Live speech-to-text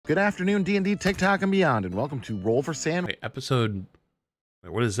Good afternoon, D&D, TikTok, and beyond, and welcome to Roll for Sandwich. Wait,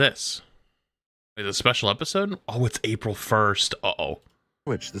 what is this? Is it a special episode? Oh, it's April 1st. Uh-oh.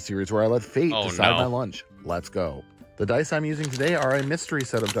 The series where I let fate decide my lunch. Let's go. The dice I'm using today are a mystery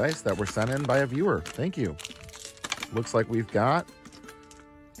set of dice that were sent in by a viewer. Thank you. Looks like we've got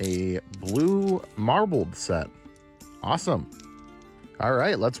a blue marbled set. Awesome. All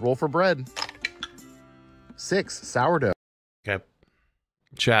right, let's roll for bread. 6, sourdough. Okay.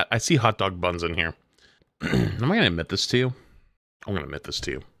 Chat, I see hot dog buns in here. Am I going to admit this to you? I'm going to admit this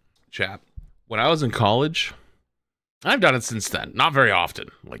to you. Chat, when I was in college, I've done it since then. Not very often.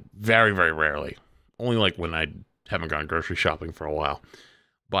 Like, very, very rarely. Only like when I haven't gone grocery shopping for a while.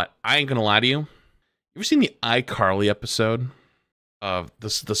 But I ain't going to lie to you. You ever seen the iCarly episode of the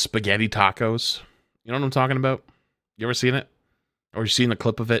spaghetti tacos? You know what I'm talking about? You ever seen it? Or you seen the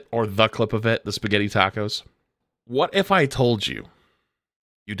clip of it? Or the clip of it? The spaghetti tacos? What if I told you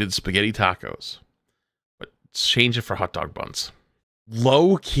you did spaghetti tacos, but change it for hot dog buns?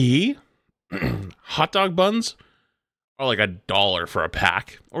 Low key, hot dog buns are like $1 for a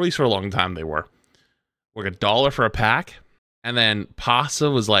pack, or at least for a long time they were. Like $1 for a pack, and then pasta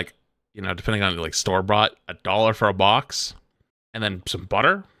was like, you know, depending on like store bought, $1 for a box, and then some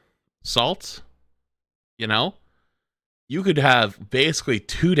butter, salt. You know, you could have basically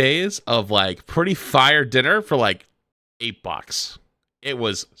 2 days of like pretty fire dinner for like $8. It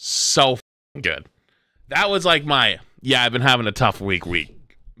was so good. That was like my, yeah, I've been having a tough week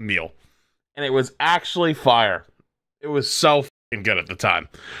meal. And it was actually fire. It was so good at the time.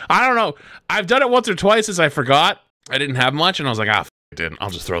 I don't know. I've done it once or twice as I forgot. I didn't have much and I was like, dude, I'll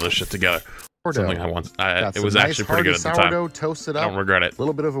just throw this shit together. Something I want. It was actually pretty good at the time. Toasted up. I don't regret it. A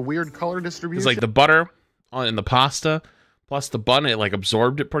little bit of a weird color distribution. It's like the butter in the pasta plus the bun, it like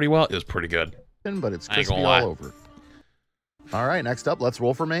absorbed it pretty well. It was pretty good. But it's crispy all over. All right, next up, let's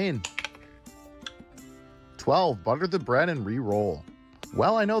roll for Maine. 12, butter the bread and re-roll.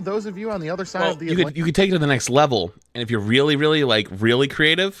 Well, I know those of you on the other side of the Atlantic. You could take it to the next level, and if you're really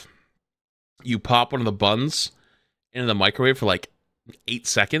creative, you pop one of the buns into the microwave for like 8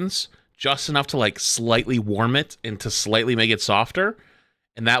 seconds, just enough to like slightly warm it and to slightly make it softer,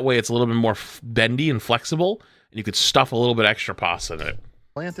 and that way it's a little bit more bendy and flexible, and you could stuff a little bit extra pasta in it.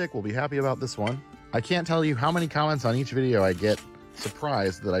 Atlantic will be happy about this one. I can't tell you how many comments on each video I get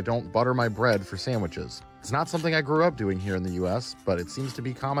surprised that I don't butter my bread for sandwiches. It's not something I grew up doing here in the US, but it seems to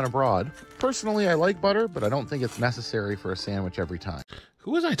be common abroad. Personally, I like butter, but I don't think it's necessary for a sandwich every time.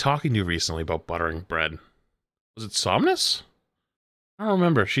 Who was I talking to recently about buttering bread? Was it Somnus? I don't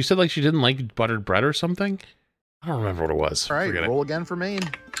remember. She said like she didn't like buttered bread or something. I don't remember what it was. All right, roll again for Maine.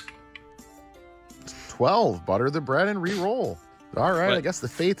 12, butter the bread and re-roll. All right, I guess the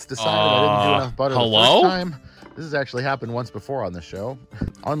fates decided I didn't do enough butter the first time. This has actually happened once before on the show.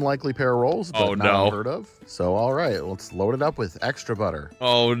 Unlikely pair of rolls, but not unheard of. So, all right, let's load it up with extra butter.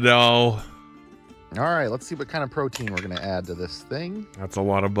 Oh, no. All right, let's see what kind of protein we're going to add to this thing. That's a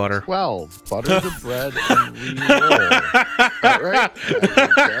lot of butter. 12, butter the bread and re-roll. All right,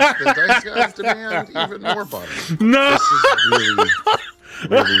 the dice guys demand even more butter. No! This is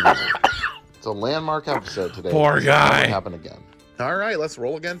really. It's a landmark episode today. Poor guy. Won't happen again. All right, let's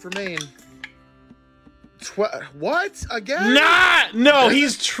roll again for Maine. What? Again? No,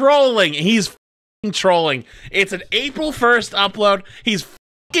 he's trolling. He's trolling. It's an April 1st upload. He's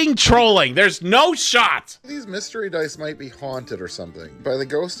trolling. There's no shot. These mystery dice might be haunted or something by the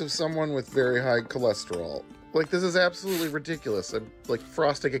ghost of someone with very high cholesterol. Like, this is absolutely ridiculous. I'm like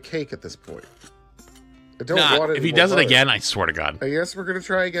frosting a cake at this point. I don't want it. If he does it again, I swear to God. I guess we're gonna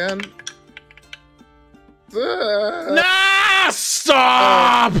try again. Nah!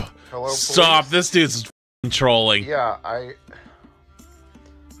 Stop! Hello, stop! police? This dude's trolling. Yeah, I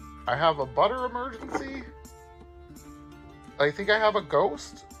have a butter emergency. I think I have a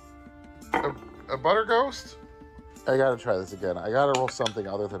ghost. A butter ghost. I gotta try this again. I gotta roll something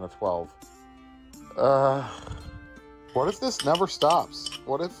other than a 12. What if this never stops?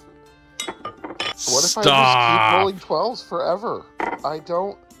 What if I just keep rolling 12s forever? I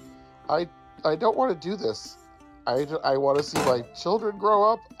don't want to do this. I want to see my children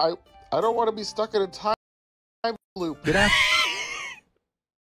grow up. I don't want to be stuck in a time loop.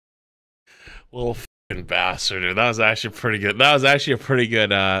 Little fucking bastard, dude. That was actually pretty good. That was actually a pretty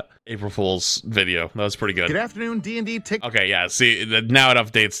good April Fool's video. That was pretty good. Good afternoon, D&D TikTok. Okay, yeah. See, now it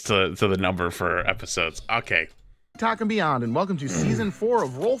updates to the number for episodes. Okay. TikTok and beyond, and welcome to Season 4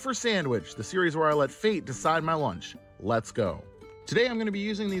 of Roll for Sandwich, the series where I let fate decide my lunch. Let's go. Today I'm going to be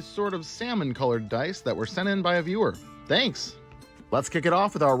using these sort of salmon-colored dice that were sent in by a viewer. Thanks. Let's kick it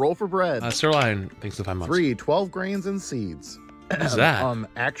off with our roll for bread. Sirloin, thanks for 5 months. 3 12 grains and seeds. What is that?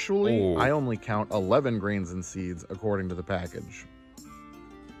 Actually, I only count 11 grains and seeds according to the package.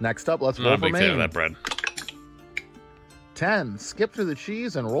 Next up, let's roll for Maine. Not a big fan of that bread. 10. Skip through the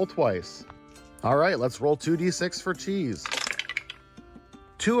cheese and roll twice. All right, let's roll 2d6 for cheese.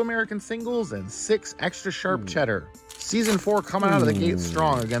 2 American singles and 6 extra sharp cheddar. Season 4 coming out of the gate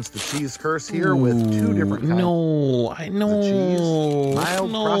strong against the cheese curse here with 2 different kinds. No, I know. The cheese,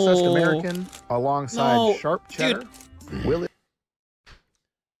 mild processed American alongside sharp cheddar. Will it?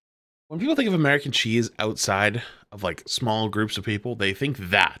 When people think of American cheese outside of like small groups of people, they think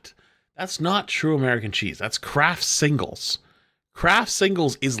that. That's not true American cheese. That's Kraft Singles. Kraft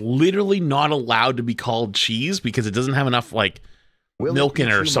Singles is literally not allowed to be called cheese because it doesn't have enough like milk in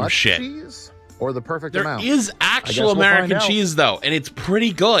it or some shit. Cheese or the perfect there amount? There is actual American cheese though, and it's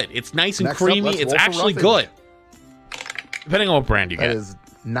pretty good. It's nice and creamy. It's actually good. Depending on what brand you get. That is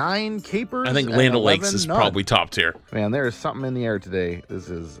 9 capers. I think Land O'Lakes is probably top tier. Man, there is something in the air today. This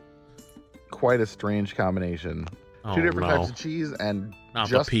is quite a strange combination. 2 different types of cheese and not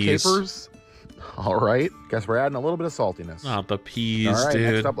just the peas. Capers. All right. Guess we're adding a little bit of saltiness. Not the peas, all right,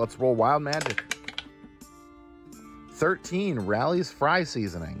 dude. Next up, let's roll Wild Magic. 13. Rally's Fry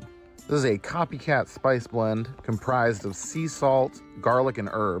Seasoning. This is a copycat spice blend comprised of sea salt, garlic, and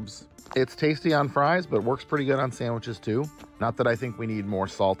herbs. It's tasty on fries, but works pretty good on sandwiches too. Not that I think we need more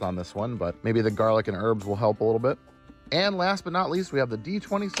salt on this one, but maybe the garlic and herbs will help a little bit. And last but not least, we have the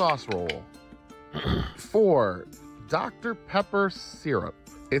D20 sauce roll. 4. Dr. Pepper syrup.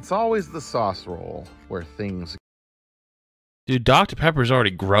 It's always the sauce roll where things... Dude, Dr. Pepper's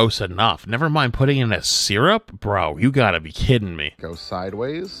already gross enough. Never mind putting in a syrup? Bro, you gotta be kidding me. Go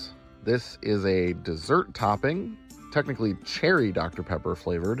sideways. This is a dessert topping, technically cherry Dr. Pepper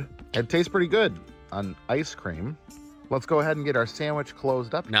flavored. It tastes pretty good on ice cream. Let's go ahead and get our sandwich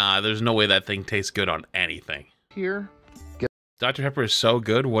closed up. Nah, there's no way that thing tastes good on anything. Here. Dr. Pepper is so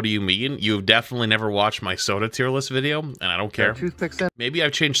good. What do you mean? You've definitely never watched my soda tier list video, and I don't care. Toothpicks in. Maybe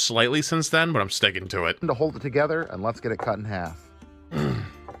I've changed slightly since then, but I'm sticking to it. To hold it together, and let's get it cut in half.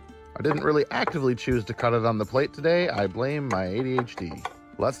 I didn't really actively choose to cut it on the plate today. I blame my ADHD.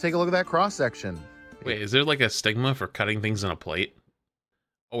 Let's take a look at that cross section. Wait, is there like a stigma for cutting things on a plate?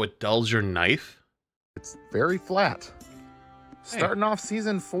 Oh, it dulls your knife? It's very flat. Starting off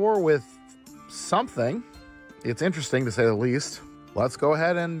season 4 with something. It's interesting to say the least. Let's go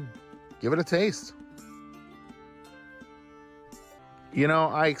ahead and give it a taste. You know,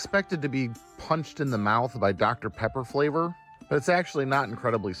 I expected to be punched in the mouth by Dr. Pepper flavor, but it's actually not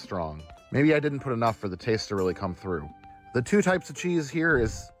incredibly strong. Maybe I didn't put enough for the taste to really come through. The 2 types of cheese here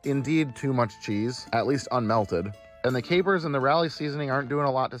is indeed too much cheese, at least unmelted, and the capers and the Rally seasoning aren't doing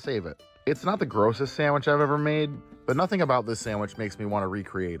a lot to save it. It's not the grossest sandwich I've ever made, but nothing about this sandwich makes me want to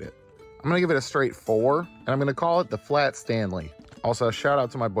recreate it. I'm going to give it a straight 4, and I'm going to call it the Flat Stanley. Also, a shout out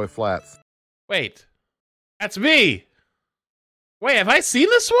to my boy Flats. Wait, that's me. Wait, have I seen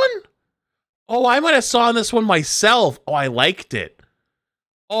this one? Oh, I might have saw this one myself. Oh, I liked it.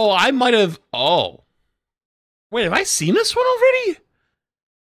 Oh, I might have. Oh. Wait, have I seen this one already?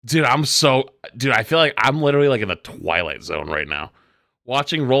 Dude, I feel like I'm literally like in the Twilight Zone right now.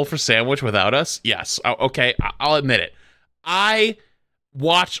 Watching Roll for Sandwich without us? Yes. Okay, I'll admit it. I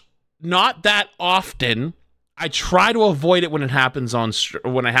watch not that often. I try to avoid it when it happens on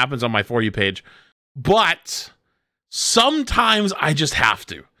my For You page, but sometimes I just have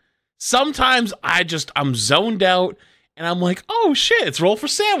to. Sometimes I'm zoned out and I'm like, oh shit, it's Roll for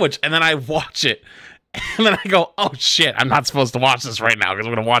Sandwich, and then I watch it, and then I go, oh shit, I'm not supposed to watch this right now because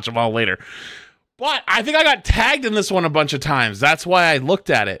I'm gonna watch them all later. But I think I got tagged in this one a bunch of times. That's why I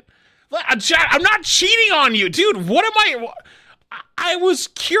looked at it. I'm not cheating on you, dude. What am I was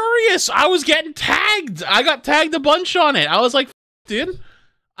curious. I was getting tagged. I got tagged a bunch on it. I was like, dude,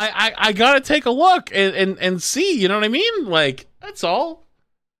 I gotta take a look and see. You know what I mean? Like, that's all.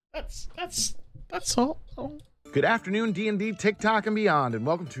 That's all. Oh. Good afternoon, D&D, TikTok, and beyond, and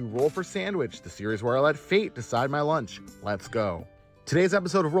welcome to Roll for Sandwich, the series where I let fate decide my lunch. Let's go. Today's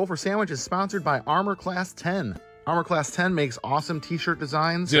episode of Roll for Sandwich is sponsored by Armor Class 10. Armor Class 10 makes awesome t-shirt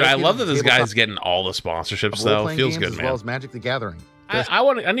designs. Dude, I love that this guy's getting all the sponsorships, though. Feels good, man. As well as Magic the Gathering.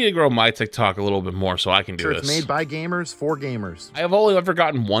 I need to grow my TikTok a little bit more so I can do this. It's made by gamers for gamers. I have only ever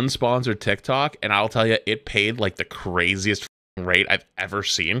gotten one sponsored TikTok, and I'll tell you, it paid like the craziest rate I've ever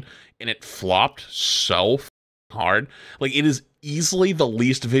seen, and it flopped so hard. Like, it is easily the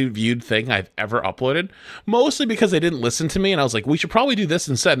least viewed thing I've ever uploaded, mostly because they didn't listen to me, and I was like, we should probably do this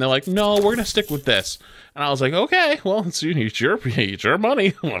instead, and they're like, no, we're gonna stick with this. And I was like, okay, well, it's your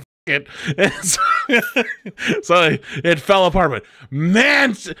money. And so So it fell apart, but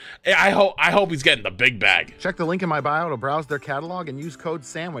man, I hope he's getting the big bag. Check the link in my bio to browse their catalog and use code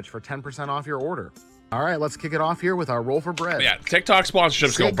SANDWICH for 10% off your order. All right, let's kick it off here with our roll for bread. Yeah, TikTok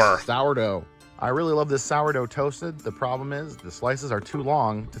sponsorships go burr. Sourdough. I really love this sourdough toasted. The problem is the slices are too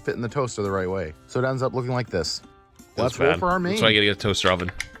long to fit in the toaster the right way. So it ends up looking like this. Let's roll for our main. That's why I gotta get a toaster oven.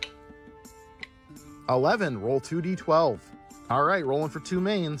 11, roll 2d12. All right, rolling for 2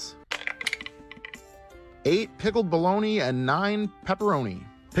 mains. 8 pickled bologna and 9 pepperoni.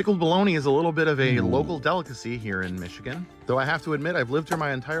 Pickled bologna is a little bit of a local delicacy here in Michigan, though I have to admit I've lived here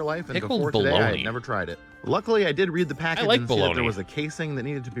my entire life, and before today I had never tried it. Luckily, I did read the package and see that there was a casing that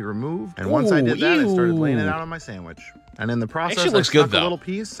needed to be removed, and once I did that, I started laying it out on my sandwich. And in the process, I snuck a little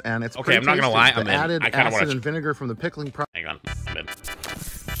piece, and it's pretty I'm not gonna lie, I'm added acid and vinegar from the pickling process. Hang on,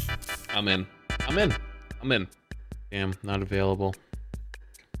 I'm in. Damn, not available.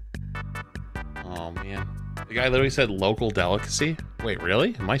 Oh man, the guy literally said local delicacy. Wait,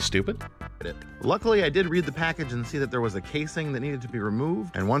 really? Am I stupid? Luckily, I did read the package and see that there was a casing that needed to be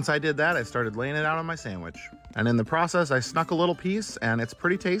removed, and once I did that, I started laying it out on my sandwich. And in the process, I snuck a little piece, and it's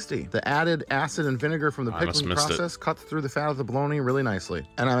pretty tasty. The added acid and vinegar from the pickling process cuts through the fat of the bologna really nicely,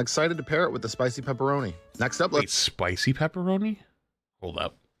 and I'm excited to pair it with the spicy pepperoni. Next up, let's... spicy pepperoni? Hold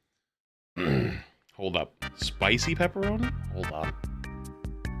up. Hold up. Spicy pepperoni? Hold on.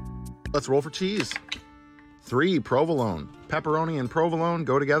 Let's roll for cheese. 3 provolone. Pepperoni and provolone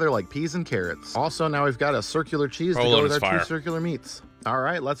go together like peas and carrots. Also, now we've got a circular cheese to go with our 2 circular meats. All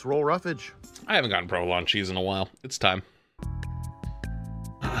right, let's roll roughage. I haven't gotten provolone cheese in a while. It's time.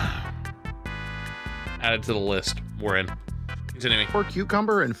 Add it to the list. We're in. Continuing. 4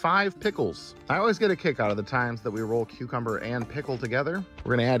 cucumber and 5 pickles. I always get a kick out of the times that we roll cucumber and pickle together.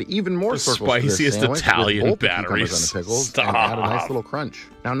 We're gonna add even more circles to this sandwich Italian with both batteries. The cucumbers and the pickles and add a nice little crunch.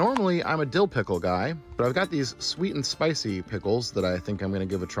 Now, normally I'm a dill pickle guy, but I've got these sweet and spicy pickles that I think I'm gonna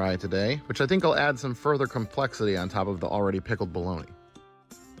give a try today, which I think will add some further complexity on top of the already pickled bologna.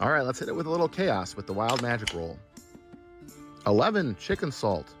 All right, let's hit it with a little chaos with the wild magic roll. 11, chicken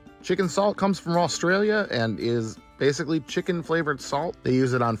salt. Chicken salt comes from Australia and is basically chicken flavored salt. They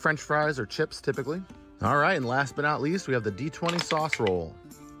use it on French fries or chips typically. All right, and last but not least, we have the D20 sauce roll.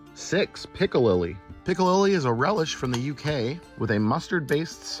 6, piccalilli. Piccalilli is a relish from the UK with a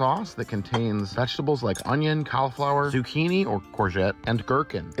mustard-based sauce that contains vegetables like onion, cauliflower, zucchini or courgette, and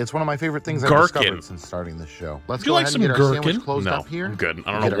gherkin. It's one of my favorite things I've discovered since starting this show. Let's go ahead and get our sandwich closed up here. I'm good.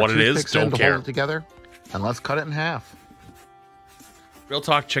 I don't know what it is. Don't care. Hold it together, and let's cut it in half. Real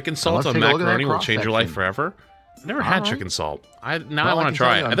talk, chicken salt on macaroni will change your life forever. I've never had chicken salt. Now I want to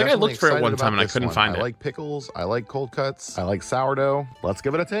try it. I think I looked for it one time and I couldn't find it. I like pickles. I like cold cuts. I like sourdough. Let's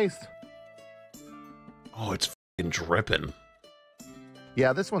give it a taste. Oh, it's f***ing dripping.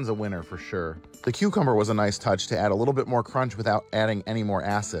 Yeah, this one's a winner for sure. The cucumber was a nice touch to add a little bit more crunch without adding any more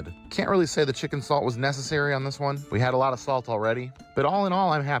acid. Can't really say the chicken salt was necessary on this one. We had a lot of salt already. But all in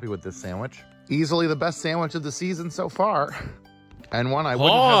all, I'm happy with this sandwich. Easily the best sandwich of the season so far. And one I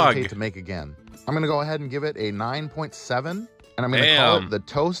wouldn't hesitate to make again. I'm going to go ahead and give it a 9.7, and I'm going to call it the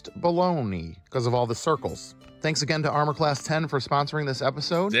Toast Bologna because of all the circles. Thanks again to Armor Class 10 for sponsoring this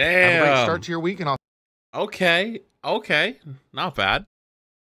episode. Damn. Have a great start to your week, and I'll... Okay, not bad.